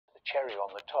cherry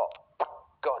on the top.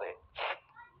 Got it.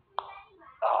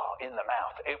 Oh, in the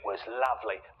mouth. It was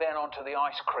lovely. Then onto the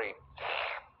ice cream.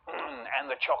 And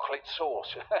the chocolate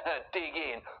sauce. Dig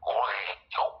in.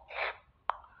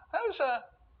 That was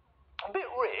a bit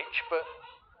rich, but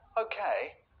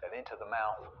okay. Then into the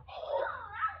mouth.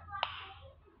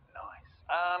 Nice.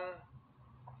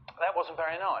 That wasn't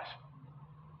very nice.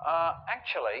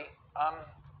 Actually,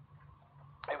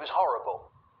 it was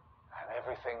horrible. And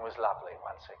everything was lovely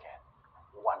once again.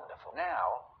 Wonderful.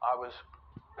 Now, I was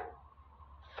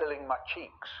filling my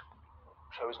cheeks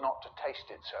so as not to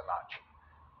taste it so much.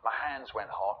 My hands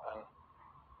went hot and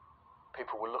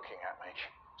people were looking at me.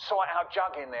 Saw our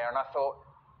jug in there and I thought,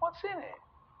 what's in it?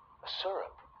 A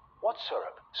syrup. What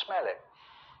syrup? Smell it.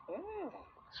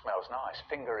 Smells nice.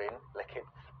 Finger in, lick it.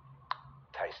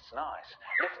 Tastes nice.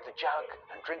 Lift the jug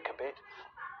and drink a bit.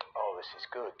 Oh, this is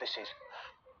good. This is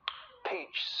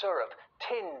peach syrup.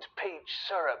 Tinned peach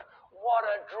syrup. What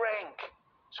a drink.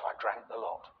 So I drank the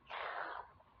lot.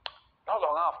 Not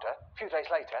long after, a few days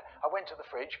later, I went to the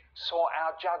fridge, saw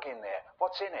our jug in there.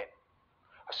 What's in it?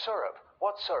 A syrup.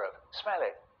 What syrup? Smell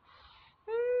it.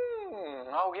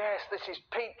 Oh yes, this is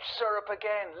peach syrup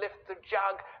again. Lift the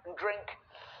jug and drink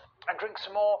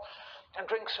some more, and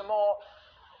drink some more.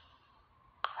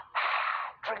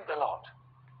 Drink the lot.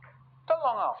 Not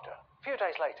long after, a few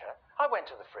days later, I went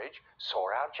to the fridge, saw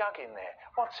our jug in there.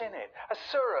 What's in it? A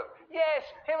syrup. Yes,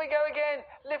 here we go again.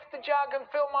 Lift the jug and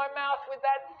fill my mouth with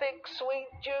that thick, sweet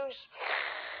juice.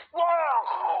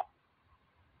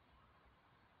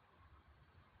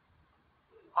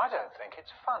 I don't think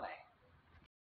it's funny.